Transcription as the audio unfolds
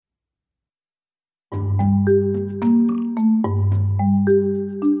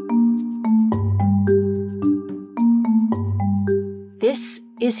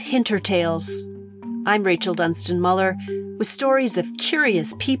is Hintertales. I'm Rachel Dunstan-Muller with stories of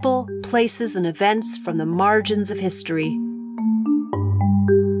curious people, places, and events from the margins of history.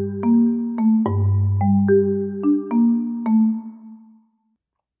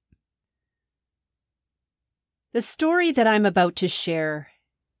 The story that I'm about to share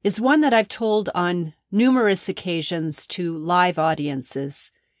is one that I've told on numerous occasions to live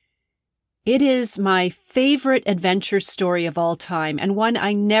audiences. It is my favorite adventure story of all time and one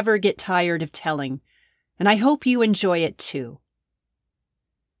I never get tired of telling, and I hope you enjoy it too.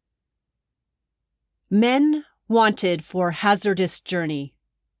 Men wanted for hazardous journey.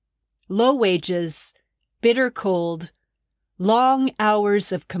 Low wages, bitter cold, long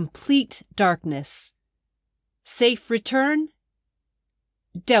hours of complete darkness. Safe return?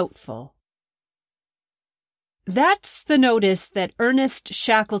 Doubtful. That's the notice that Ernest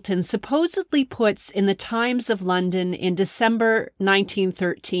Shackleton supposedly puts in the Times of London in December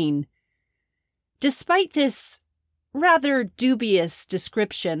 1913. Despite this rather dubious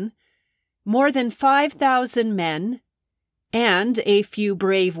description, more than 5,000 men, and a few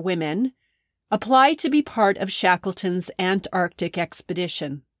brave women, apply to be part of Shackleton's Antarctic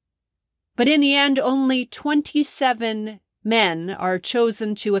expedition. But in the end, only 27 men are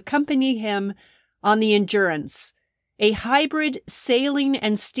chosen to accompany him on the Endurance, a hybrid sailing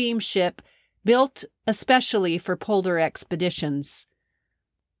and steamship built especially for polar expeditions.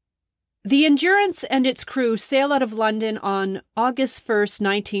 The Endurance and its crew sail out of London on August 1st,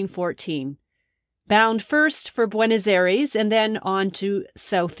 1914, bound first for Buenos Aires and then on to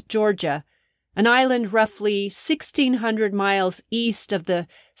South Georgia, an island roughly 1,600 miles east of the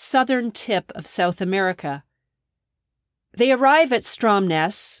southern tip of South America. They arrive at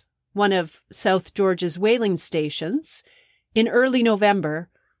Stromness, one of South Georgia's whaling stations, in early November,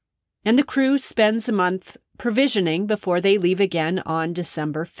 and the crew spends a month provisioning before they leave again on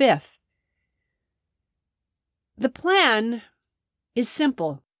December 5th. The plan is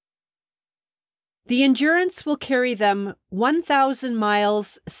simple. The Endurance will carry them 1,000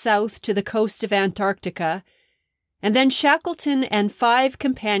 miles south to the coast of Antarctica, and then Shackleton and 5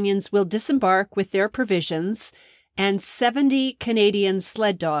 companions will disembark with their provisions and 70 Canadian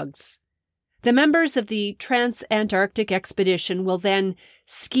sled dogs. The members of the Trans-Antarctic Expedition will then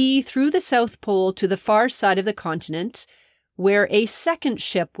ski through the South Pole to the far side of the continent, where a second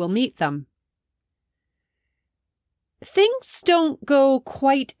ship will meet them. Things don't go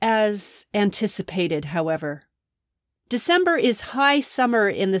quite as anticipated, however. December is high summer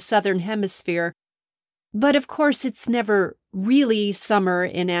in the Southern Hemisphere, but of course it's never really summer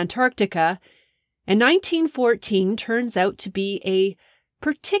in Antarctica, and 1914 turns out to be a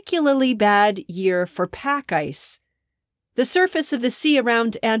particularly bad year for pack ice. The surface of the sea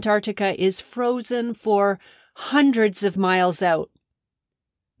around Antarctica is frozen for hundreds of miles out.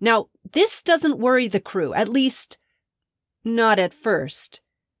 Now, this doesn't worry the crew, at least not at first.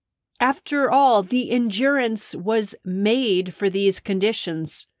 After all, the Endurance was made for these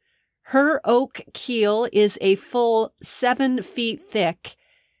conditions. Her oak keel is a full 7 feet thick,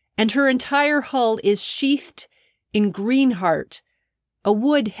 and her entire hull is sheathed in greenheart, a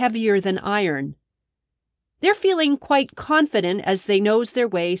wood heavier than iron. They're feeling quite confident as they nose their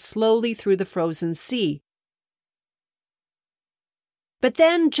way slowly through the frozen sea. But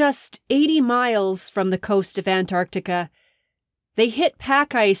then, just 80 miles from the coast of Antarctica, they hit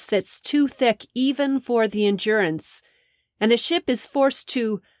pack ice that's too thick even for the Endurance, and the ship is forced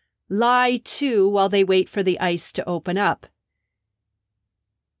to lie to while they wait for the ice to open up.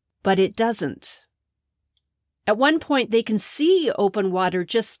 But it doesn't. At one point, they can see open water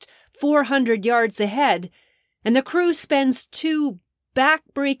just 400 yards ahead, and the crew spends 2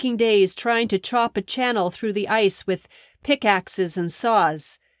 back-breaking days trying to chop a channel through the ice with pickaxes and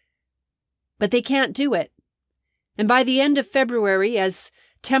saws. But they can't do it. And by the end of February, as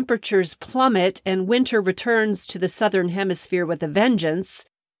temperatures plummet and winter returns to the Southern Hemisphere with a vengeance,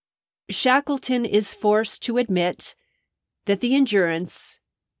 Shackleton is forced to admit that the Endurance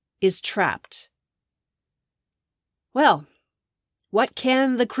is trapped. Well, what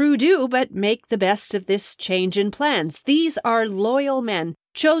can the crew do but make the best of this change in plans? These are loyal men,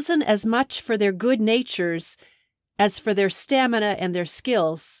 chosen as much for their good natures as for their stamina and their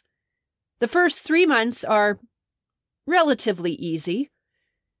skills. The first 3 months are relatively easy.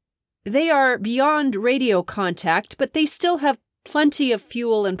 They are beyond radio contact, but they still have plenty of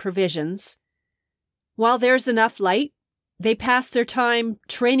fuel and provisions. While there's enough light, they pass their time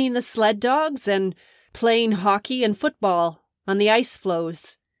training the sled dogs and playing hockey and football on the ice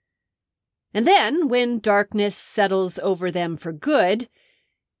floes. And then, when darkness settles over them for good,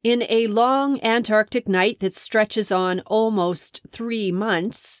 In a long Antarctic night that stretches on almost 3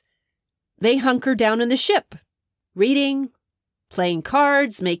 months, they hunker down in the ship, reading, playing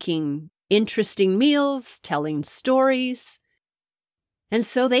cards, making interesting meals, telling stories. And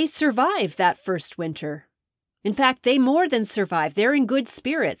so they survive that first winter. In fact, they more than survive. They're in good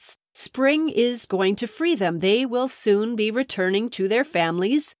spirits. Spring is going to free them. They will soon be returning to their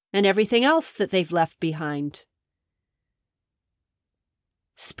families and everything else that they've left behind.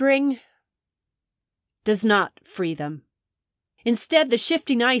 Spring does not free them. Instead, the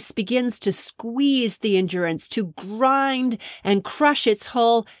shifting ice begins to squeeze the Endurance, to grind and crush its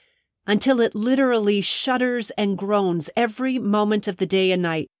hull until it literally shudders and groans every moment of the day and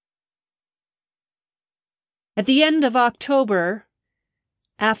night. At the end of October,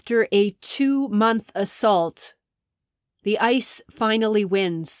 after a 2-month assault, the ice finally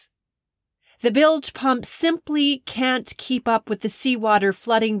wins. The bilge pump simply can't keep up with the seawater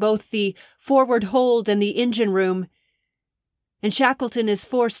flooding both the forward hold and the engine room, and Shackleton is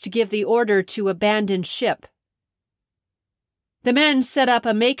forced to give the order to abandon ship. The men set up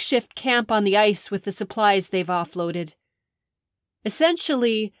a makeshift camp on the ice with the supplies they've offloaded.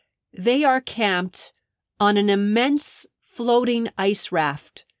 Essentially, they are camped on an immense floating ice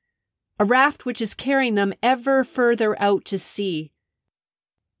raft, a raft which is carrying them ever further out to sea.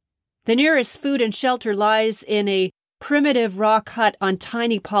 The nearest food and shelter lies in a primitive rock hut on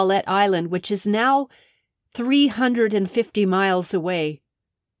tiny Paulette Island, which is now 350 miles away.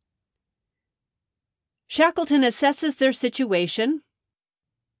 Shackleton assesses their situation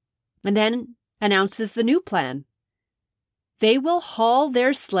and then announces the new plan. They will haul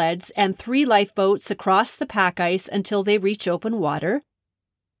their sleds and 3 lifeboats across the pack ice until they reach open water,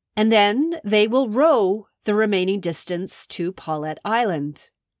 and then they will row the remaining distance to Paulette Island.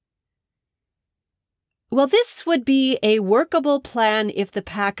 Well, this would be a workable plan if the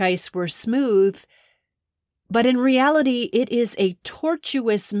pack ice were smooth, but in reality it is a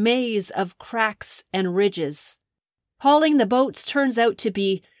tortuous maze of cracks and ridges. Hauling the boats turns out to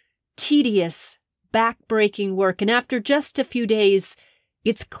be tedious, back-breaking work, and after just a few days,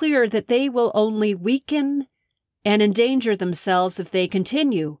 it's clear that they will only weaken and endanger themselves if they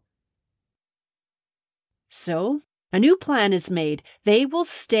continue. So, a new plan is made. They will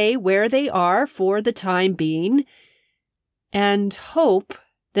stay where they are for the time being and hope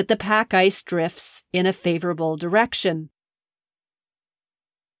that the pack ice drifts in a favorable direction.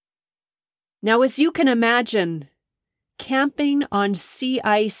 Now, as you can imagine, camping on sea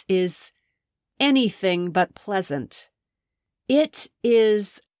ice is anything but pleasant. It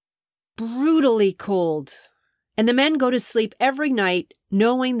is brutally cold, and the men go to sleep every night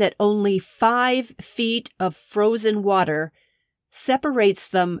knowing that only 5 feet of frozen water separates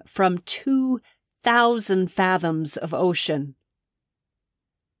them from 2,000 fathoms of ocean.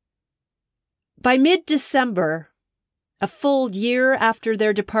 By mid-December, a full year after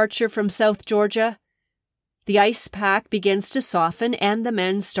their departure from South Georgia, the ice pack begins to soften and the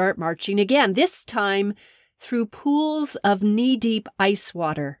men start marching again, this time through pools of knee-deep ice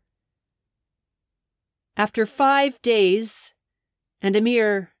water. After 5 days and a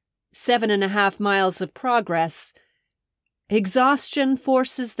mere 7.5 miles of progress, exhaustion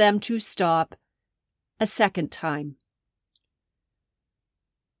forces them to stop a second time.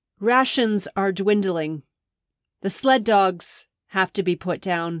 Rations are dwindling. The sled dogs have to be put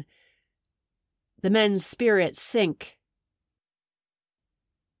down. The men's spirits sink.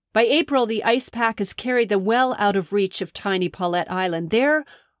 By April, the ice pack has carried them well out of reach of tiny Paulette Island. Their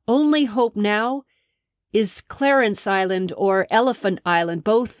only hope now is Clarence Island or Elephant Island,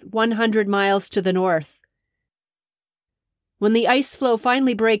 both 100 miles to the north. When the ice floe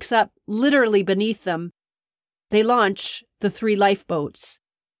finally breaks up, literally beneath them, they launch the 3 lifeboats.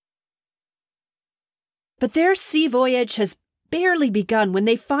 But their sea voyage has barely begun when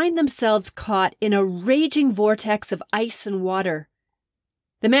they find themselves caught in a raging vortex of ice and water.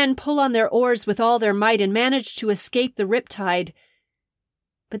 The men pull on their oars with all their might and manage to escape the riptide.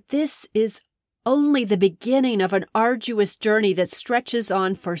 But this is only the beginning of an arduous journey that stretches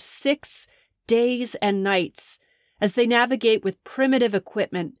on for 6 days and nights as they navigate with primitive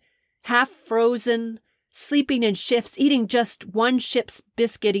equipment, half frozen, sleeping in shifts, eating just 1 ship's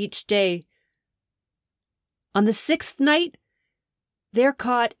biscuit each day. On the 6th night, they're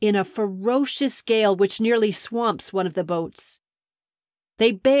caught in a ferocious gale which nearly swamps one of the boats.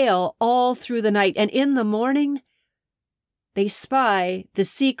 They bail all through the night, and in the morning, they spy the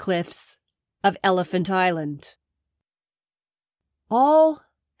sea cliffs of Elephant Island. All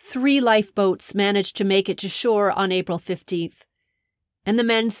 3 lifeboats manage to make it to shore on April 15th, and the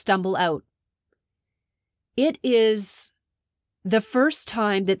men stumble out. It is the first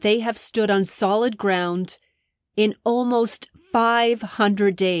time that they have stood on solid ground in almost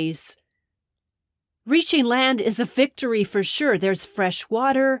 500 days. Reaching land is a victory for sure. There's fresh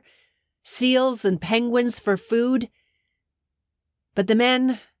water, seals and penguins for food. But the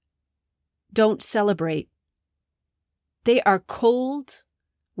men don't celebrate. They are cold,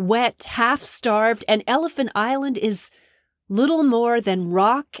 wet, half-starved, and Elephant Island is little more than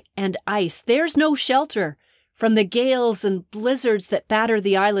rock and ice. There's no shelter from the gales and blizzards that batter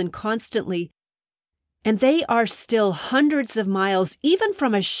the island constantly. And they are still hundreds of miles, even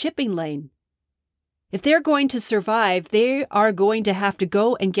from a shipping lane. If they're going to survive, they are going to have to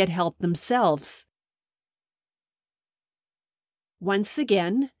go and get help themselves. Once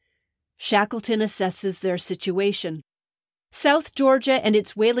again, Shackleton assesses their situation. South Georgia and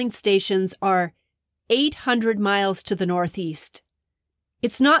its whaling stations are 800 miles to the northeast.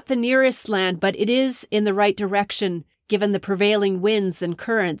 It's not the nearest land, but it is in the right direction given the prevailing winds and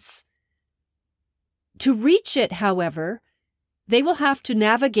currents. To reach it, however, they will have to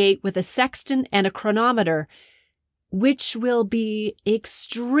navigate with a sextant and a chronometer, which will be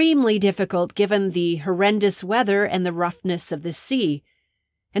extremely difficult given the horrendous weather and the roughness of the sea.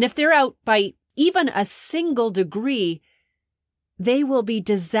 And if they're out by even a single degree, they will be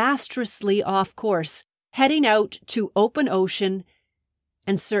disastrously off course, heading out to open ocean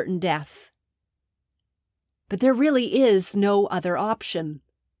and certain death. But there really is no other option.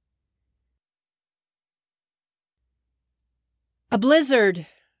 A blizzard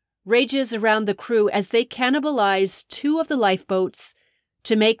rages around the crew as they cannibalize 2 of the lifeboats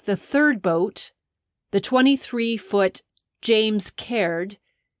to make the third boat, the 23-foot James Caird,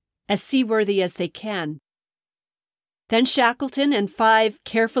 as seaworthy as they can. Then Shackleton and 5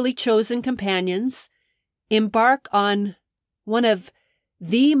 carefully chosen companions embark on one of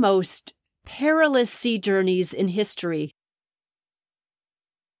the most perilous sea journeys in history.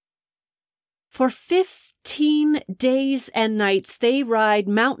 For 15 days and nights, they ride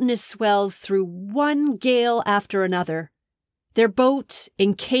mountainous swells through one gale after another, their boat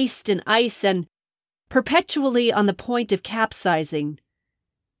encased in ice and perpetually on the point of capsizing.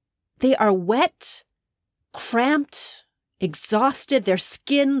 They are wet, cramped, exhausted, their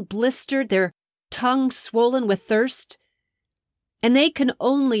skin blistered, their tongue swollen with thirst, and they can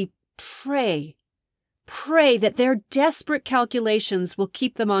only pray that their desperate calculations will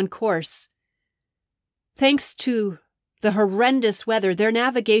keep them on course. Thanks to the horrendous weather, their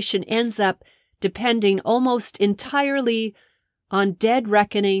navigation ends up depending almost entirely on dead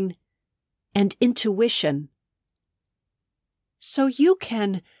reckoning and intuition. So you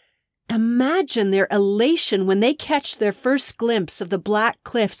can imagine their elation when they catch their first glimpse of the black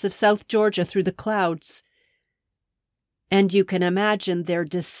cliffs of South Georgia through the clouds. And you can imagine their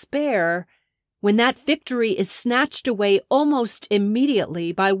despair when that victory is snatched away almost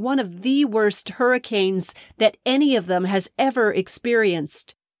immediately by one of the worst hurricanes that any of them has ever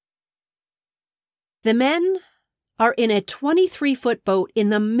experienced. The men are in a 23-foot boat in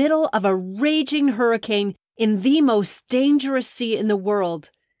the middle of a raging hurricane in the most dangerous sea in the world.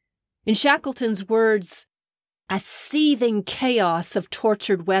 In Shackleton's words, a seething chaos of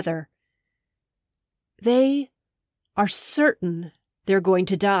tortured weather. They are certain they're going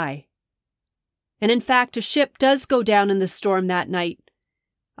to die. And in fact, a ship does go down in the storm that night,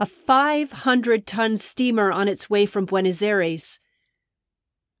 a 500-ton steamer on its way from Buenos Aires.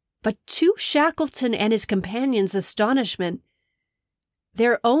 But to Shackleton and his companions' astonishment,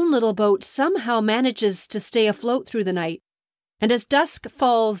 their own little boat somehow manages to stay afloat through the night, and as dusk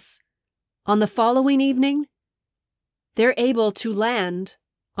falls on the following evening, they're able to land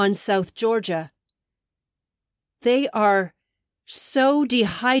on South Georgia. They are so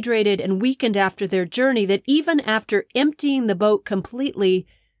dehydrated and weakened after their journey that even after emptying the boat completely,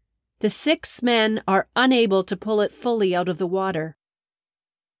 the 6 men are unable to pull it fully out of the water.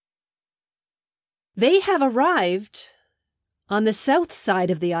 They have arrived on the south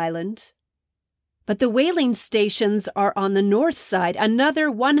side of the island, but the whaling stations are on the north side,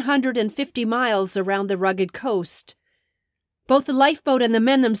 another 150 miles around the rugged coast. Both the lifeboat and the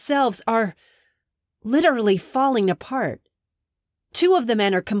men themselves are literally falling apart. 2 of the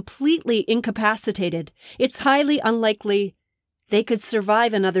men are completely incapacitated. It's highly unlikely they could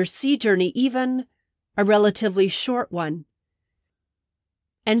survive another sea journey, even a relatively short one.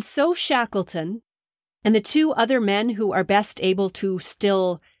 And so Shackleton and the 2 other men who are best able to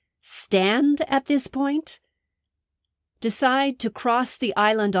still stand at this point decide to cross the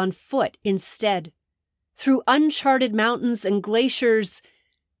island on foot instead, through uncharted mountains and glaciers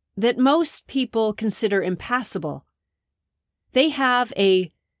that most people consider impassable. They have a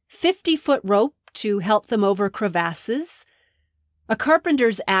 50-foot rope to help them over crevasses, a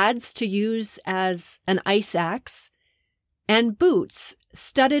carpenter's adze to use as an ice axe, and boots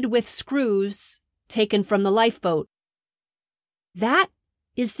studded with screws taken from the lifeboat. That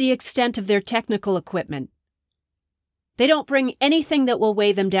is the extent of their technical equipment. They don't bring anything that will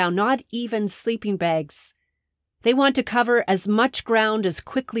weigh them down, not even sleeping bags. They want to cover as much ground as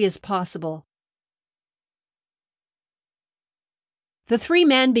quickly as possible. The three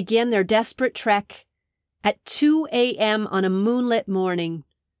men begin their desperate trek at 2 a.m. on a moonlit morning,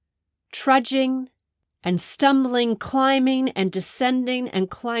 trudging and stumbling, climbing and descending and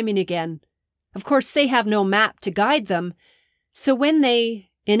climbing again. Of course, they have no map to guide them, so when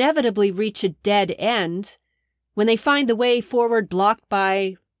they inevitably reach a dead end, when they find the way forward blocked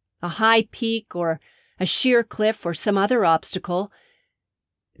by a high peak or a sheer cliff or some other obstacle,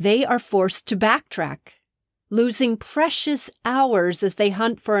 they are forced to backtrack, losing precious hours as they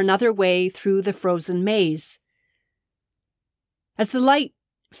hunt for another way through the frozen maze. As the light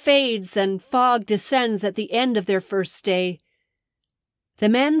fades and fog descends at the end of their first day, the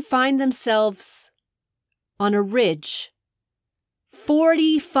men find themselves on a ridge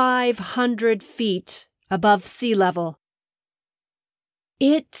 4,500 feet above sea level.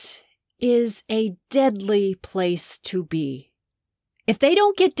 It is a deadly place to be. If they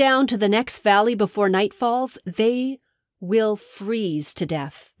don't get down to the next valley before night falls, they will freeze to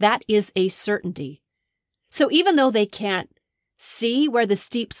death. That is a certainty. So even though they can't see where the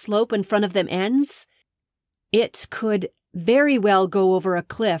steep slope in front of them ends, it could very well go over a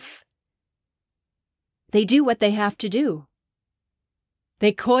cliff. They do what they have to do.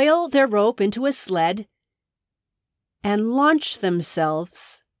 They coil their rope into a sled and launch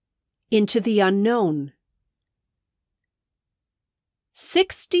themselves into the unknown.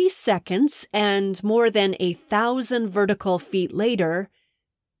 60 seconds and more than 1,000 vertical feet later,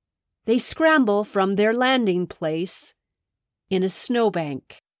 they scramble from their landing place in a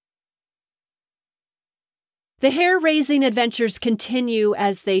snowbank. The hair-raising adventures continue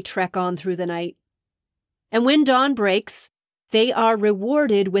as they trek on through the night. And when dawn breaks, they are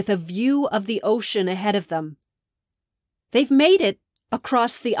rewarded with a view of the ocean ahead of them. They've made it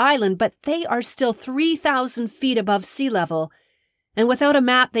across the island, but they are still 3,000 feet above sea level, and without a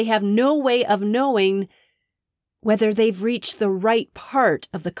map, they have no way of knowing whether they've reached the right part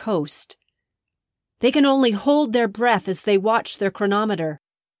of the coast. They can only hold their breath as they watch their chronometer.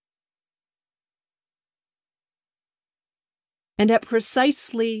 And at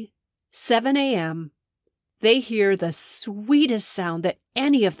precisely 7 a.m., they hear the sweetest sound that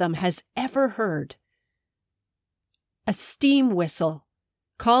any of them has ever heard. A steam whistle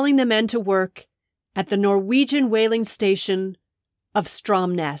calling the men to work at the Norwegian whaling station of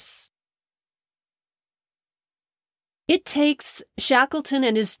Stromness. It takes Shackleton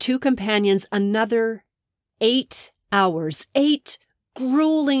and his two companions another 8 hours, 8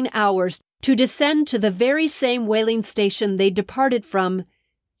 grueling hours, to descend to the very same whaling station they departed from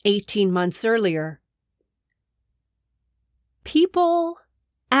 18 months earlier. People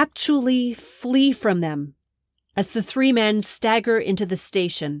actually flee from them as the three men stagger into the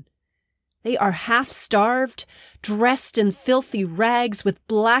station. They are half-starved, dressed in filthy rags with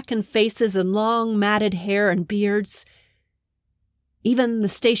blackened faces and long matted hair and beards. Even the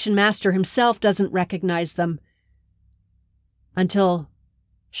station master himself doesn't recognize them until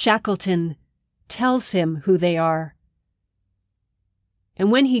Shackleton tells him who they are.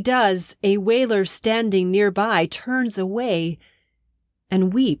 And when he does, a whaler standing nearby turns away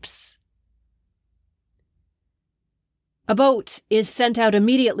and weeps. A boat is sent out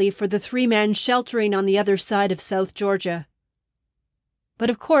immediately for the three men sheltering on the other side of South Georgia. But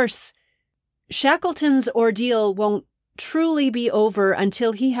of course, Shackleton's ordeal won't truly be over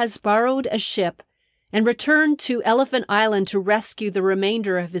until he has borrowed a ship and returned to Elephant Island to rescue the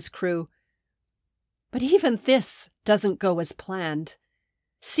remainder of his crew. But even this doesn't go as planned.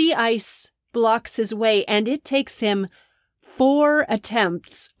 Sea ice blocks his way, and it takes him 4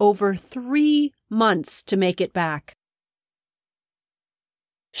 attempts over 3 months to make it back.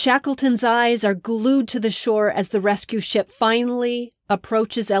 Shackleton's eyes are glued to the shore as the rescue ship finally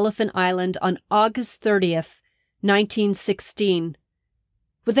approaches Elephant Island on August 30th, 1916.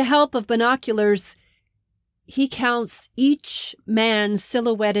 With the help of binoculars, he counts each man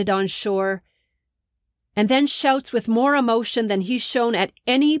silhouetted on shore and then shouts with more emotion than he's shown at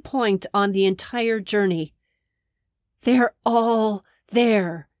any point on the entire journey. "They're all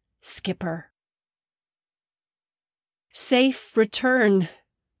there, Skipper." Safe return.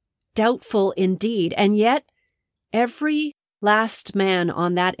 Doubtful indeed, and yet every last man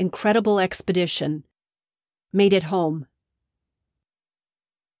on that incredible expedition made it home.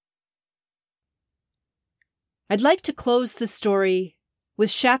 I'd like to close the story with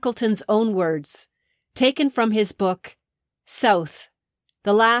Shackleton's own words, taken from his book, South,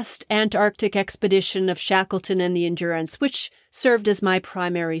 The Last Antarctic Expedition of Shackleton and the Endurance, which served as my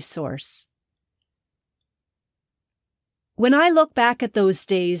primary source. When I look back at those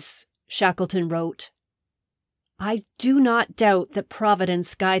days, Shackleton wrote, I do not doubt that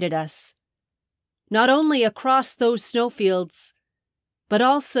Providence guided us, not only across those snowfields, but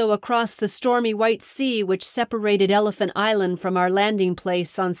also across the stormy White Sea which separated Elephant Island from our landing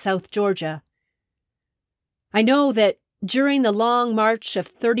place on South Georgia. I know that during the long march of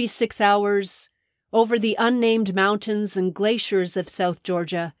 36 hours over the unnamed mountains and glaciers of South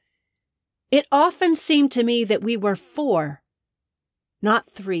Georgia, it often seemed to me that we were 4, not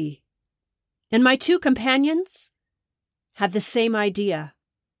 3. And my 2 companions had the same idea.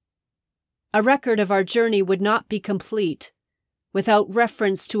 A record of our journey would not be complete without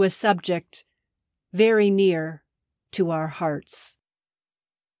reference to a subject very near to our hearts.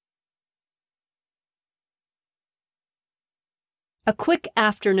 A quick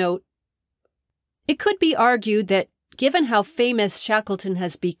afternote. It could be argued that, given how famous Shackleton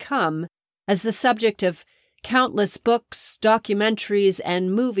has become as the subject of countless books, documentaries,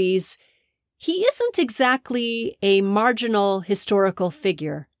 and movies, he isn't exactly a marginal historical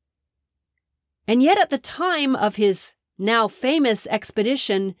figure. And yet at the time of his now famous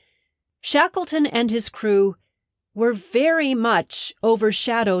expedition, Shackleton and his crew were very much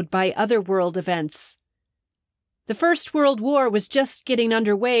overshadowed by other world events. The First World War was just getting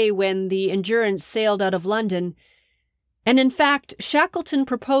underway when the Endurance sailed out of London, and in fact, Shackleton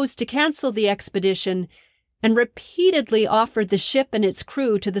proposed to cancel the expedition and repeatedly offered the ship and its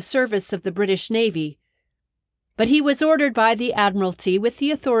crew to the service of the British Navy. But he was ordered by the Admiralty, with the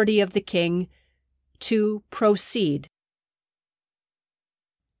authority of the King, to proceed.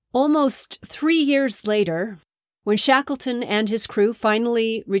 Almost 3 years later, when Shackleton and his crew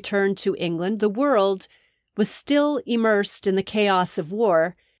finally returned to England, the world was still immersed in the chaos of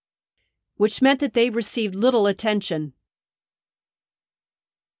war, which meant that they received little attention.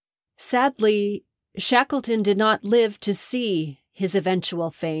 Sadly, Shackleton did not live to see his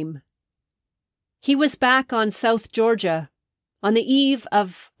eventual fame. He was back on South Georgia on the eve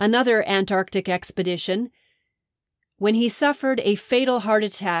of another Antarctic expedition when he suffered a fatal heart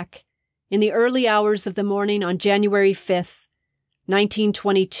attack in the early hours of the morning on January 5th,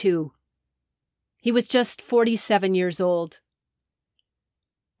 1922. He was just 47 years old.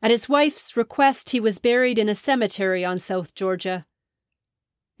 At his wife's request, he was buried in a cemetery on South Georgia.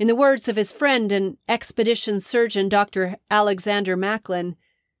 In the words of his friend and expedition surgeon, Dr. Alexander Macklin,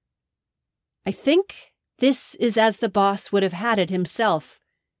 I think this is as the boss would have had it himself,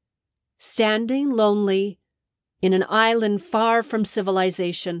 standing lonely in an island far from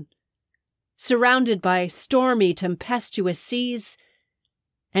civilization, surrounded by stormy, tempestuous seas,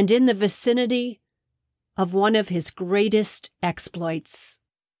 and in the vicinity of one of his greatest exploits.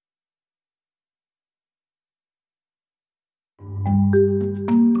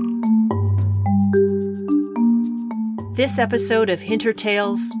 This episode of Hinter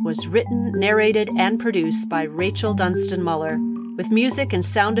Tales was written, narrated, and produced by Rachel Dunstan Muller, with music and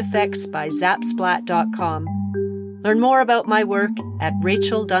sound effects by Zapsplat.com. Learn more about my work at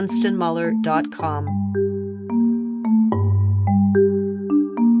racheldunstanmuller.com.